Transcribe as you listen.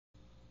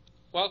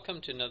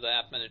Welcome to another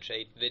AppManager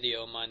 8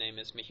 video. My name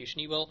is Michi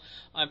Schniebel.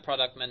 I'm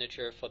Product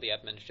Manager for the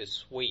AppManager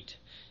suite.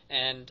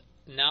 And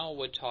now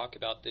we'll talk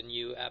about the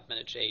new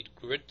AppManager 8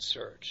 Grid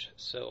Search.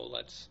 So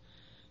let's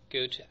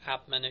go to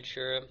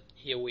AppManager.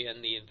 Here we are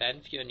in the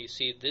event view, and you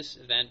see this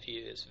event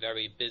view is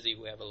very busy.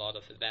 We have a lot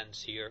of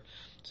events here.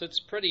 So it's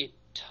pretty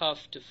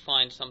tough to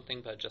find something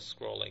by just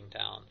scrolling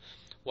down.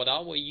 What I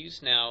will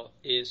use now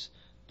is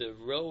the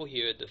row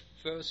here, the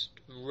first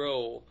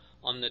row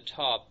on the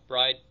top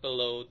right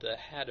below the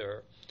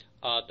header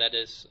that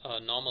is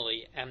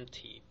normally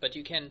empty, but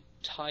you can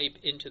type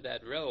into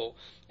that row,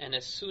 and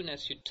as soon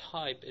as you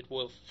type it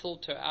will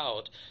filter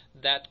out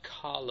that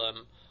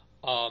column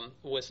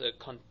with a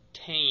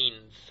contain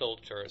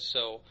filter.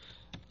 So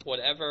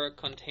whatever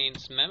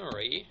contains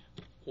memory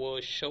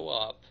will show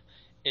up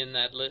in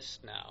that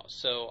list now.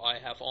 So I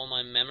have all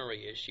my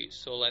memory issues.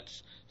 So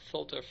let's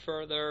filter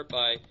further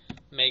by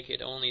make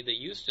it only the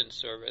Houston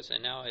servers,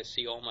 and now I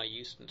see all my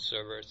Houston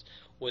servers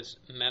with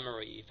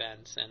memory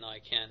events, and I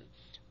can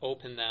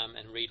open them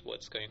and read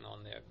what's going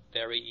on there.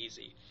 Very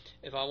easy.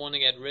 If I want to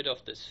get rid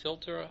of this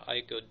filter,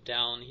 I go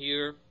down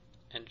here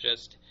and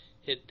just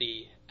hit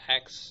the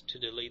X to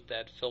delete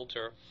that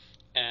filter,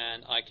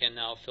 and I can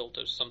now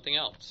filter something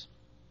else.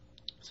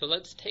 So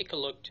let's take a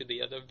look to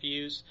the other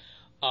views.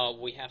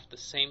 We have the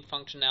same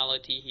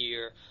functionality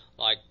here,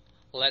 like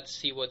let's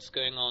see what's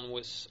going on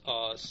with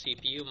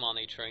CPU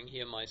monitoring.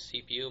 Here my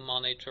CPU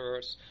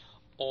monitors,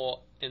 or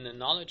in the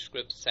knowledge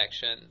script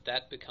section,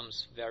 that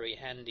becomes very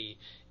handy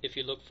if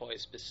you look for a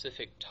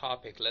specific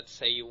topic. Let's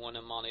say you want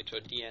to monitor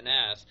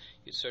DNS,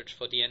 you search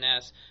for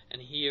DNS,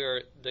 and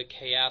here the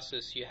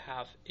chaoses you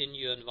have in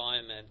your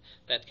environment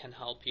that can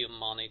help you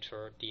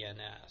monitor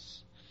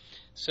DNS.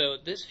 So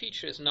this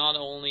feature is not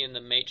only in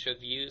the major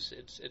views,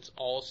 it's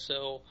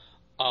also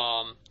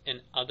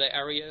in other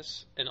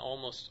areas. In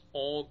almost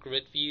all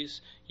grid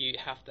views you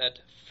have that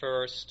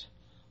first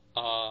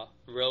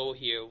row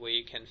here where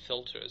you can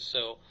filter.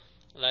 So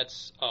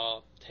let's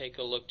take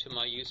a look to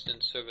my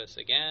Houston service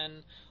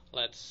again.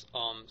 Let's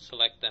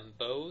select them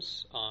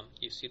both.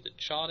 You see the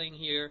charting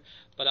here,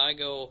 but I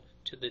go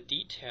to the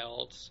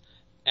details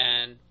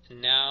and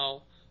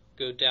now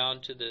go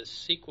down to the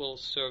SQL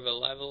Server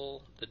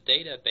level, the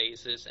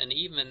databases, and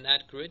even in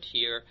that grid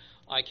here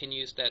I can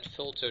use that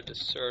filter to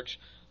search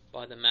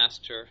by the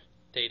master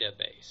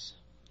database.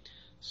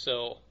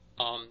 So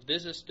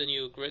this is the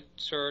new grid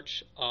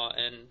search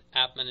in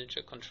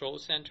AppManager Control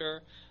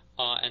Center,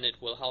 and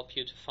it will help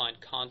you to find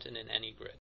content in any grid.